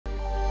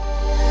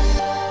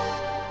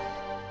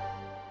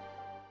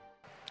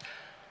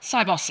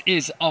Sibos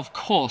is, of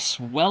course,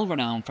 well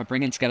renowned for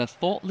bringing together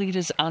thought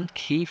leaders and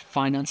key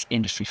finance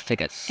industry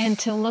figures. And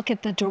to look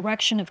at the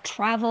direction of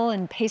travel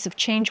and pace of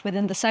change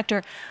within the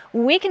sector,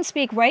 we can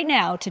speak right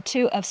now to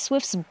two of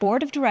Swift's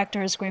board of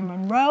directors, Graeme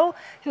Munro,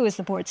 who is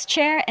the board's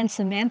chair, and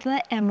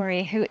Samantha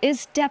Emery, who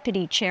is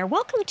deputy chair.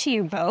 Welcome to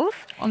you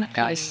both. On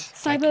guys.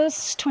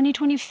 Sibos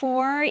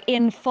 2024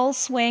 in full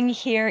swing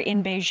here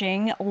in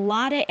Beijing. A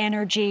lot of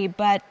energy,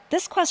 but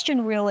this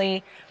question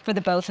really for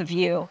the both of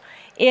you.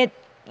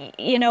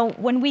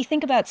 When we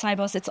think about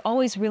Sibos, it's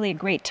always really a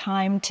great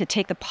time to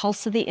take the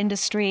pulse of the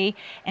industry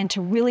and to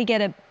really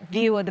get a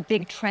view of the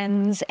big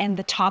trends and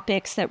the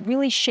topics that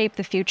really shape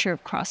the future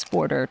of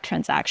cross-border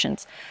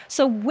transactions.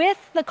 So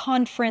with the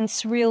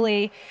conference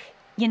really,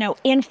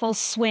 in full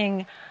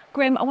swing,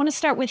 Graeme, I want to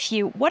start with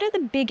you. What are the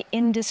big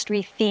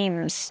industry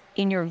themes,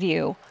 in your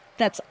view,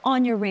 that's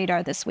on your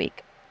radar this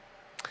week?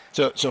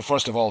 So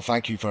first of all,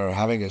 thank you for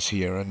having us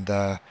here, and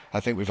I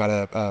think we've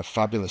had a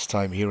fabulous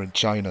time here in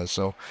China,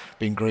 so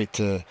been great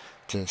to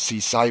see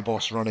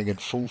Sibos running in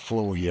full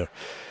flow here.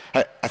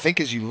 I think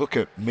as you look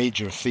at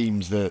major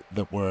themes that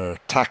we're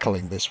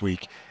tackling this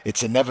week,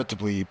 it's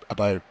inevitably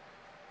about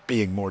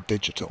being more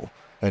digital,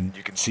 and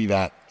you can see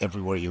that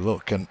everywhere you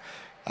look. And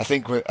I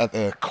think at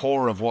the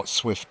core of what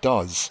Swift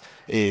does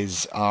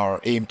is our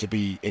aim to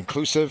be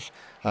inclusive,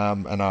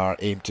 and our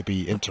aim to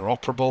be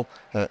interoperable,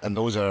 and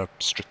those are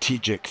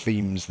strategic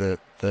themes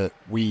that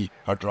we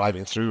are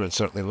driving through and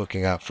certainly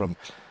looking at from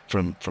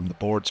the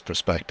board's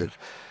perspective.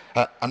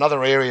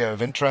 Another area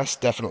of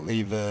interest,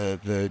 definitely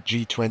the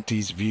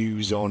G20's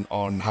views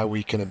on how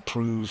we can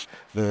improve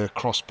the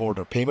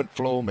cross-border payment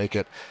flow, make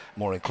it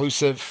more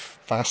inclusive,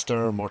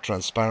 faster, more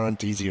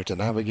transparent, easier to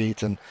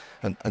navigate,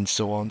 and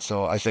so on.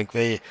 So I think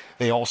they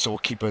also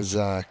keep us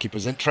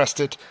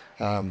interested.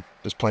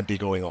 There's plenty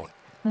going on.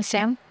 And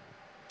Sam?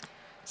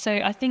 So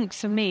I think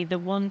for me, the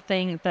one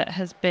thing that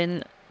has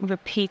been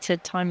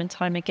repeated time and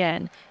time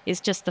again is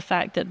just the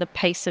fact that the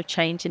pace of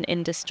change in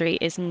industry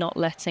is not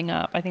letting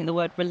up. I think the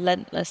word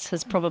relentless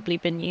has probably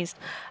been used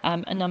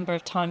a number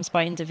of times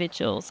by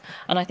individuals.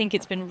 And I think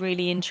it's been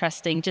really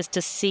interesting just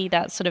to see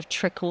that sort of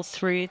trickle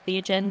through the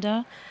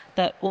agenda,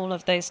 that all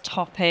of those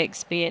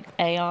topics, be it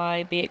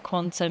AI, be it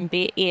quantum,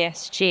 be it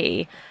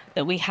ESG,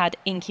 that we had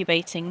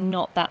incubating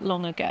not that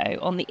long ago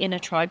on the inner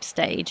tribe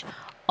stage,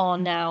 are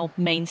now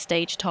main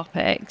stage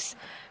topics.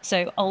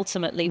 So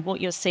ultimately what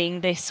you're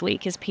seeing this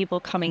week is people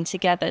coming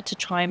together to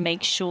try and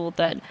make sure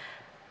that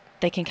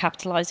they can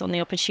capitalize on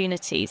the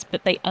opportunities,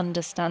 but they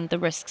understand the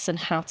risks and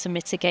how to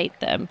mitigate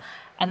them.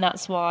 And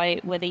that's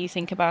why, whether you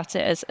think about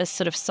it as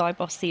sort of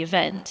Sibos the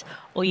event,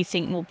 or you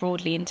think more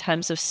broadly in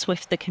terms of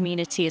Swift the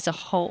community as a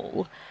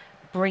whole,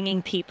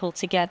 bringing people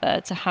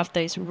together to have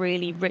those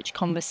really rich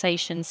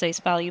conversations, those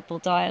valuable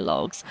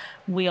dialogues,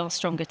 we are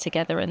stronger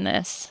together in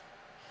this.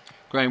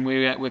 Graeme,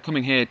 we're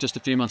coming here just a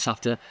few months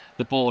after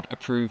the board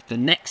approved the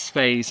next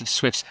phase of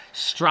Swift's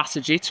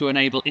strategy to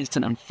enable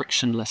instant and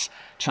frictionless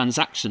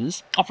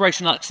transactions.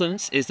 Operational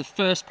excellence is the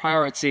first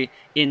priority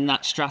in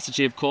that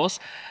strategy, of course.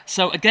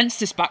 So against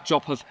this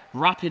backdrop of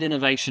rapid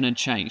innovation and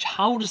change,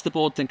 how does the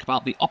board think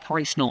about the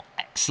operational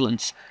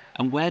excellence,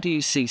 and where do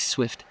you see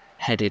Swift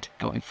headed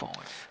going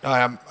forward?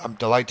 I'm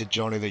delighted,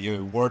 Johnny, that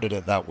you worded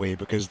it that way,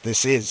 because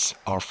this is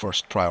our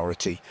first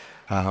priority.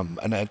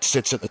 And it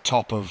sits at the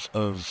top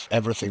of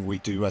everything we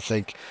do. I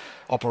think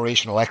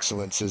operational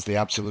excellence is the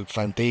absolute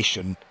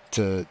foundation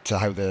to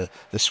how the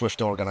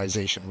Swift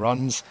organization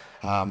runs,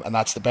 and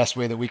that's the best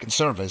way that we can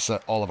service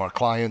all of our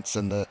clients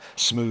and the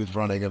smooth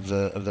running of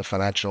the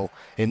financial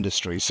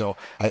industry. So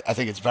I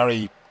think it's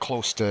very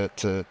close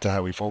to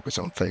how we focus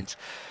on things.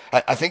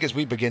 I think as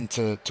we begin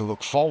to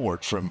look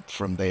forward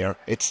from there,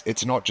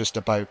 it's not just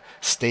about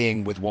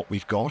staying with what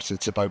we've got,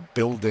 it's about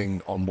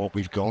building on what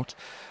we've got.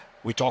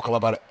 We talk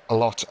a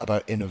lot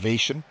about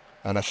innovation,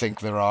 and I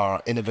think there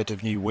are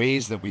innovative new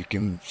ways that we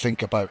can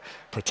think about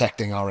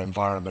protecting our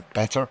environment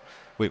better.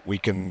 We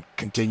can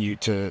continue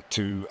to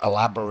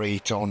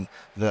elaborate on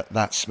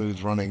that smooth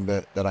running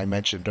that I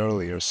mentioned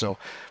earlier. So,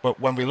 but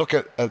when we look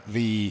at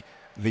the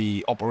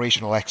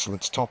operational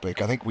excellence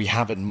topic, I think we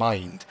have in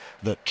mind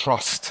that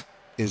trust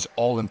is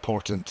all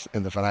important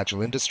in the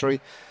financial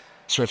industry.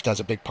 Swift has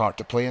a big part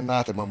to play in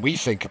that, and when we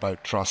think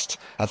about trust,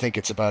 I think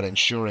it's about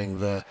ensuring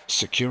the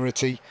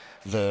security,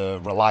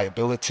 the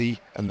reliability,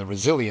 and the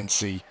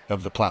resiliency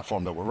of the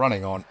platform that we're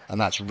running on,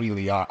 and that's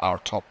really our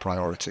top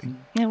priority.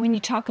 And when you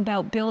talk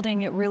about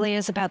building, it really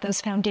is about those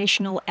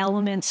foundational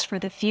elements for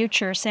the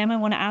future. Sam, I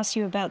want to ask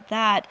you about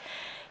that.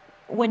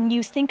 When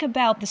you think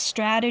about the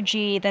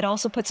strategy that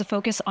also puts a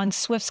focus on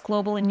Swift's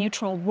global and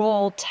neutral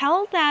role,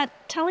 telling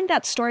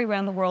that story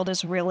around the world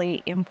is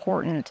really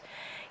important.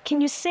 Can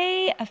you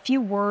say a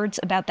few words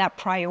about that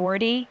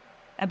priority,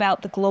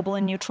 about the global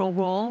and neutral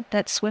role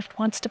that Swift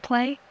wants to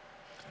play?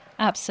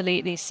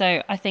 Absolutely.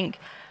 So I think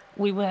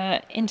we were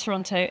in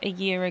Toronto a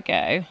year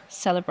ago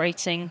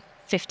celebrating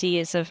 50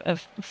 years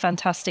of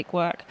fantastic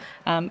work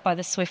by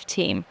the Swift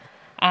team.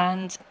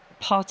 And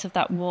part of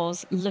that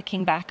was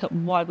looking back at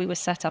why we were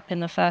set up in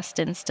the first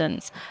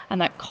instance,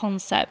 and that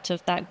concept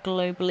of that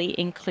globally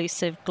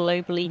inclusive,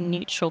 globally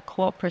neutral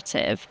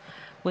cooperative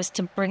was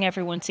to bring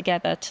everyone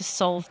together to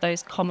solve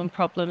those common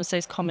problems,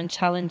 those common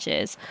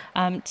challenges,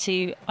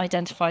 to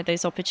identify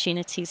those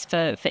opportunities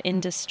for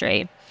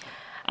industry.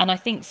 And I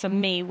think for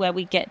me, where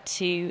we get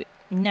to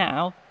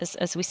now,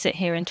 as we sit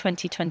here in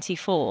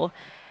 2024,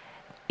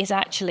 is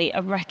actually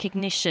a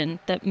recognition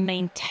that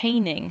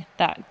maintaining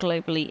that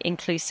globally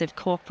inclusive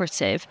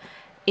cooperative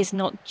is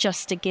not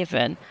just a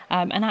given.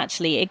 And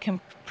actually, it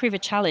can prove a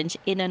challenge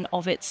in and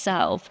of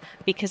itself,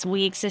 because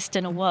we exist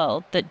in a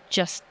world that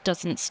just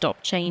doesn't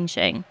stop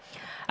changing.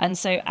 And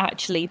so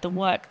actually the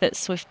work that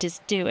Swift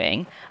is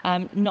doing,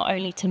 not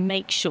only to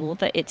make sure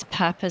that its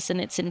purpose and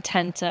its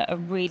intent are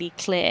really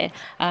clear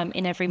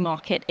in every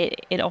market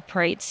it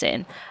operates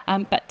in,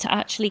 but to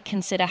actually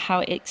consider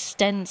how it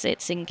extends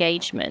its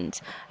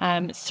engagement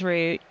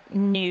through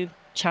new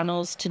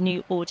channels to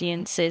new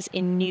audiences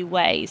in new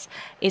ways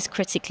is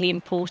critically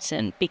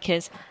important,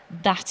 because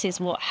that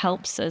is what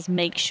helps us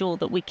make sure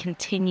that we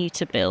continue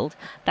to build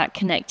that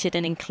connected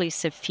and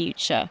inclusive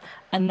future.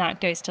 And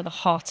that goes to the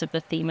heart of the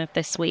theme of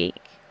this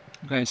week.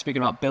 Okay,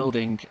 speaking about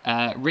building,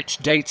 rich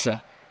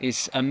data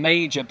is a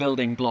major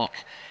building block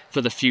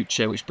for the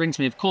future, which brings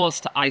me, of course,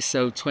 to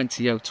ISO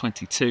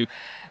 20022,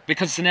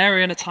 because it's an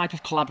area and a type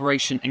of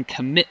collaboration and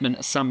commitment,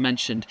 as Sam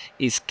mentioned,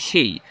 is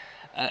key.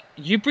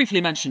 You briefly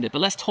mentioned it, but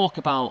let's talk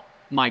about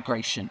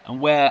migration and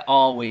where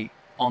are we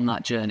on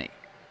that journey?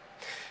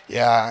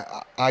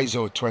 Yeah,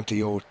 ISO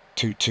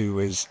 20022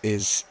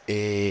 is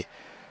a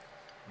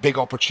big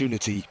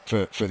opportunity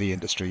for the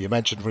industry. You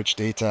mentioned rich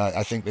data.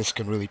 I think this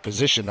can really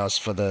position us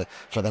for the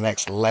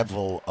next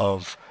level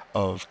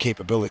of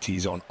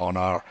capabilities on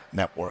our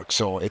network.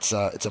 So it's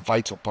a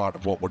vital part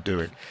of what we're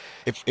doing.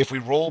 If we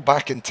roll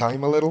back in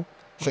time a little,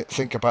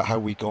 think about how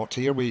we got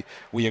here. We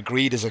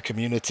agreed as a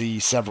community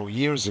several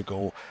years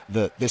ago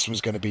that this was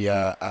going to be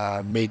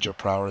a major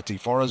priority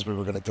for us. We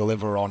were going to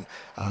deliver on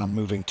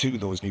moving to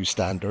those new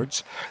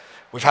standards.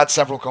 We've had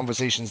several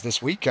conversations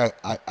this week.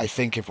 I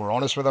think if we're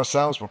honest with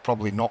ourselves, we're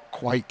probably not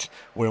quite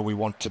where we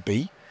want to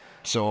be.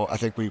 So I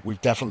think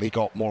we've definitely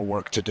got more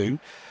work to do.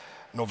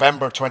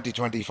 November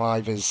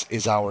 2025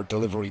 is our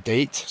delivery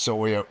date. So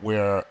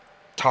we're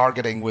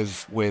targeting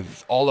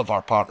with all of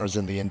our partners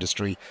in the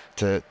industry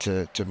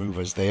to move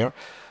us there.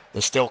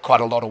 There's still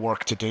quite a lot of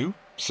work to do,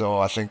 so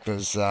I think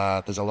there's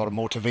a lot of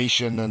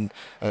motivation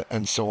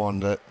and so on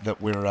that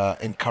we're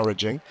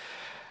encouraging.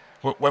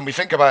 When we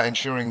think about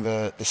ensuring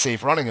the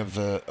safe running of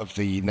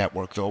the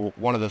network, though,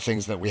 one of the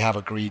things that we have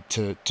agreed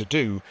to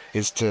do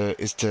is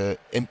to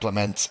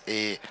implement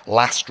a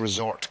last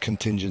resort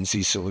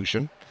contingency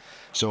solution.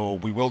 So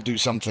we will do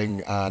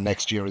something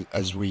next year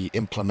as we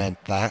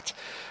implement that,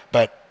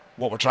 but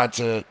what we're trying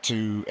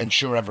to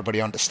ensure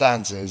everybody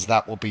understands is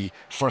that will be,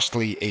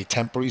 firstly, a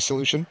temporary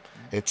solution.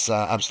 It's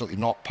absolutely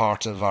not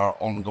part of our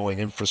ongoing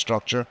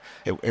infrastructure.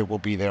 It will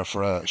be there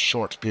for a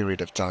short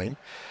period of time.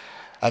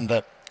 And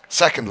that,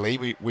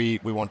 secondly, we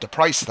want to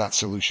price that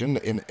solution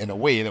in a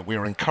way that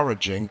we're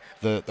encouraging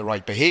the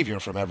right behavior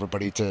from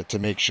everybody to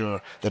make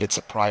sure that it's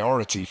a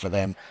priority for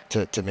them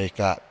to make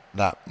that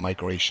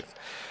migration.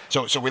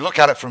 So we look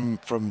at it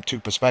from two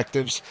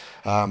perspectives.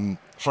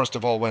 First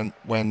of all,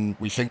 when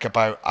we think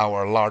about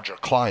our larger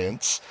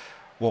clients,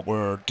 what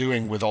we're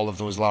doing with all of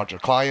those larger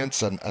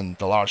clients, and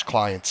the large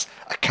clients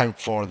account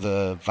for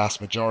the vast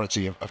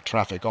majority of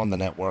traffic on the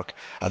network.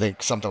 I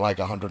think something like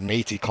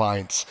 180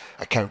 clients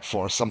account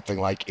for something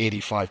like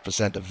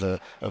 85%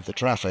 of the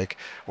traffic.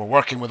 We're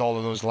working with all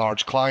of those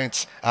large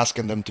clients,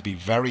 asking them to be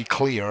very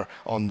clear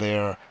on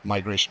their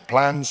migration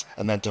plans,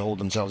 and then to hold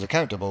themselves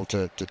accountable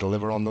to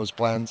deliver on those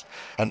plans.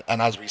 And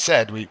as we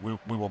said, we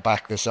will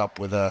back this up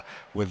with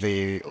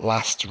a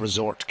last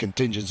resort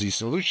contingency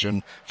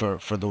solution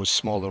for those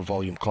smaller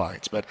volume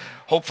clients. But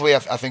hopefully I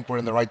think we're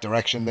in the right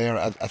direction there.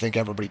 I think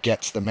everybody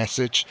gets the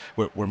message.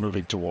 We're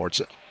moving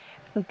towards it.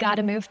 We've got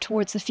to move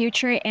towards the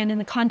future, and in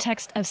the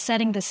context of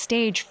setting the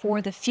stage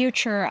for the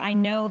future, I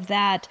know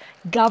that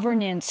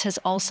governance has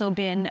also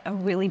been a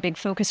really big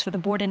focus for the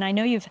board, and I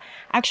know you've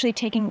actually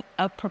taken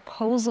a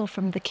proposal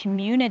from the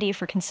community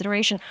for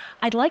consideration.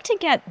 I'd like to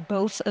get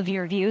both of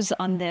your views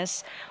on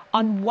this,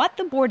 on what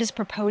the board is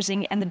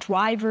proposing and the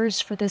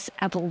drivers for this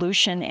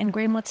evolution. And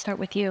Graeme, let's start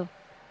with you.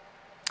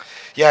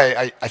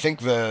 Yeah, I think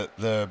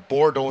the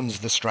board owns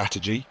the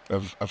strategy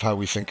of how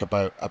we think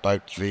about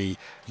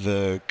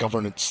the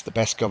governance, the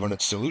best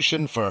governance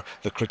solution for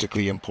the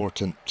critically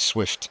important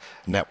SWIFT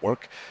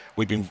network.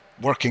 We've been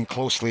working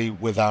closely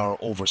with our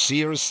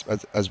overseers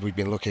as we've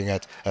been looking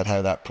at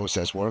how that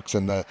process works,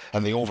 and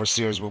the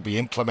overseers will be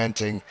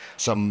implementing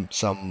some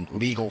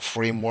legal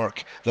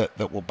framework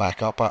that will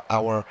back up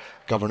our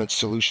governance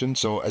solution.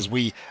 So as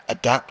we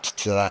adapt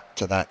to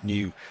that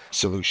new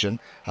solution,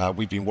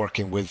 we've been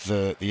working with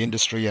the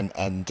industry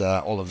and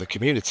all of the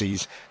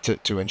communities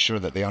to ensure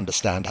that they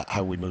understand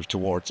how we move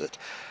towards it.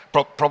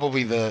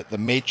 Probably the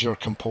major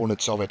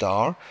components of it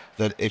are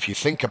that if you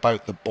think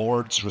about the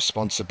board's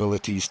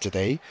responsibilities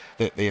today,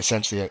 that they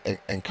essentially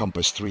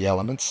encompass three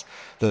elements.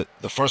 The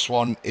first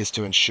one is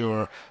to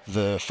ensure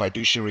the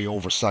fiduciary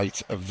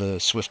oversight of the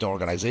SWIFT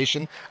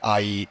organization,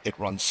 i.e. it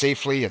runs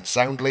safely and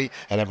soundly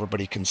and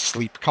everybody can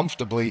sleep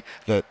comfortably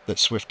that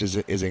SWIFT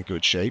is in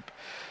good shape.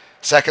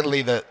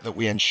 Secondly, that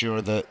we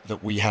ensure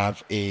that we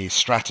have a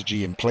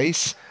strategy in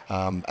place,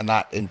 and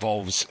that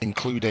involves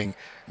including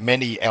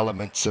many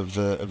elements of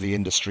the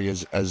industry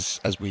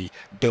as we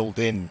build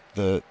in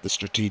the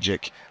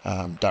strategic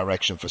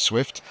direction for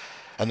SWIFT.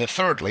 And then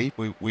thirdly,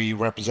 we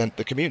represent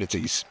the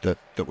communities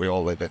that we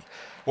all live in.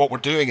 What we're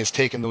doing is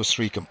taking those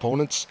three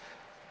components,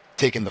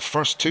 taking the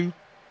first two,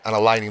 and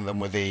aligning them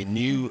with a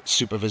new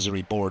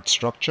supervisory board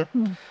structure.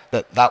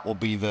 That will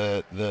be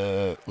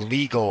the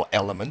legal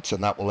element,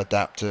 and that will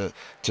adapt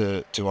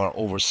to our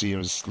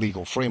overseers'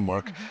 legal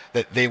framework.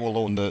 That they will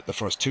own the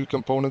first two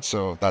components,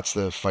 so that's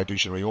the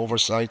fiduciary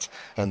oversight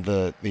and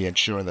the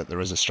ensuring that there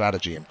is a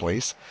strategy in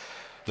place.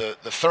 The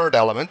third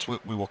element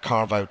we will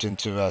carve out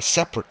into a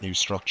separate new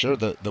structure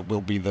that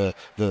will be the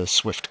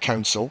SWIFT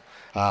Council,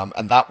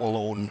 and that will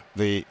own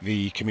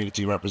the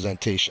community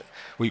representation.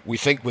 We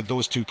think with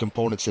those two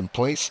components in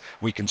place,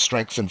 we can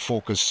strengthen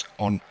focus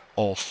on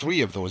all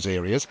three of those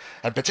areas,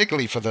 and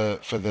particularly for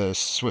the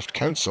SWIFT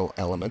Council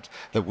element,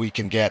 that we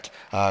can get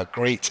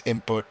great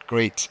input,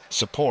 great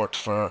support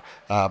for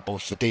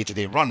both the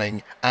day-to-day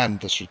running and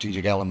the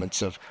strategic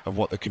elements of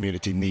what the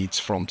community needs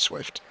from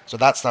SWIFT. So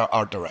that's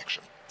our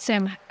direction.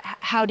 Sam,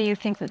 how do you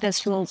think that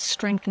this will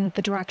strengthen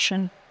the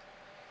direction?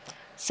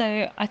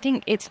 So I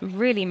think it's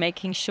really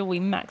making sure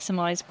we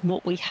maximise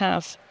what we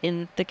have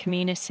in the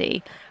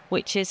community,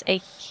 which is a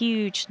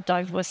huge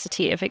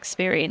diversity of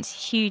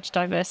experience, huge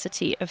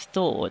diversity of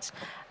thought,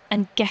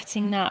 and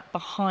getting that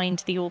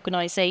behind the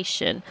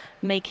organisation,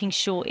 making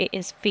sure it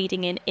is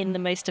feeding in the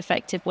most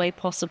effective way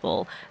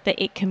possible,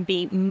 that it can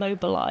be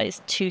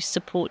mobilised to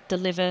support,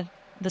 deliver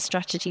the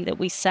strategy that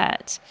we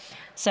set.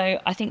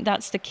 So I think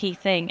that's the key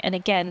thing. And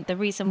again, the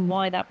reason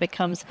why that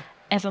becomes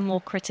ever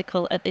more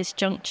critical at this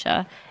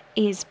juncture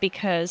is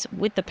because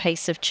with the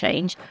pace of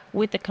change,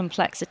 with the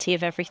complexity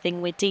of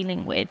everything we're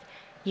dealing with,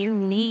 you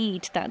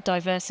need that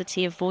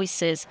diversity of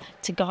voices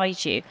to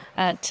guide you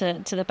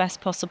to the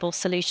best possible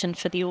solution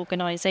for the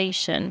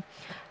organisation.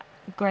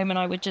 Graeme and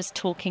I were just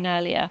talking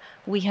earlier,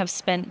 we have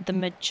spent the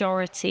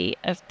majority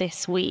of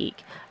this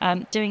week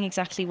doing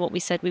exactly what we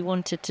said we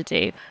wanted to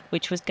do,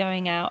 which was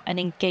going out and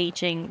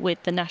engaging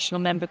with the national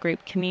member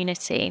group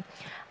community,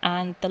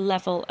 and the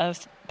level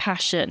of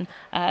passion,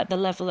 the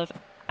level of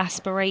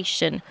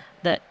aspiration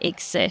that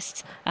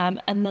exists,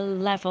 and the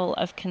level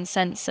of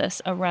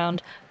consensus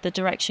around the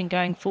direction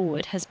going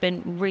forward has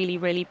been really,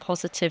 really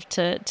positive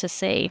to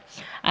see.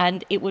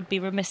 And it would be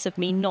remiss of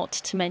me not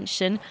to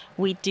mention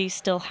we do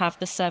still have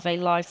the survey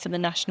live for the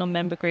national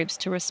member groups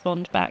to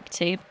respond back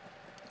to.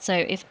 So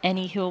if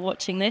any who are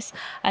watching this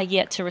are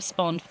yet to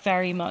respond,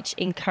 very much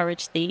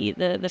encourage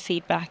the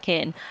feedback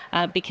in,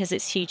 because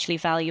it's hugely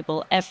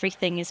valuable.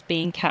 Everything is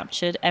being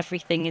captured,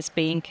 everything is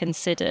being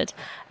considered,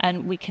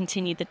 and we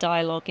continue the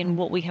dialogue in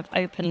what we have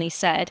openly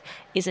said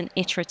is an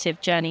iterative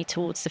journey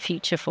towards the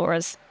future for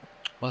us.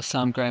 Well,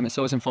 Sam, Graeme, it's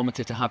always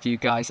informative to have you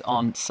guys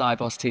on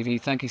Sibos TV.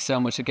 Thank you so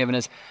much for giving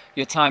us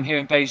your time here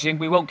in Beijing.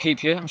 We won't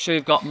keep you. I'm sure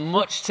you've got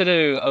much to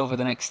do over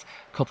the next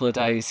couple of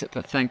days,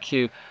 but thank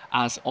you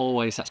as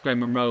always. That's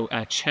Graeme Munro,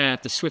 Chair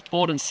of the SWIFT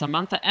Board, and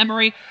Samantha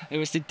Emery,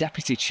 who is the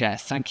Deputy Chair.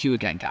 Thank you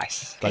again,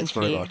 guys. Thanks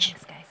very much.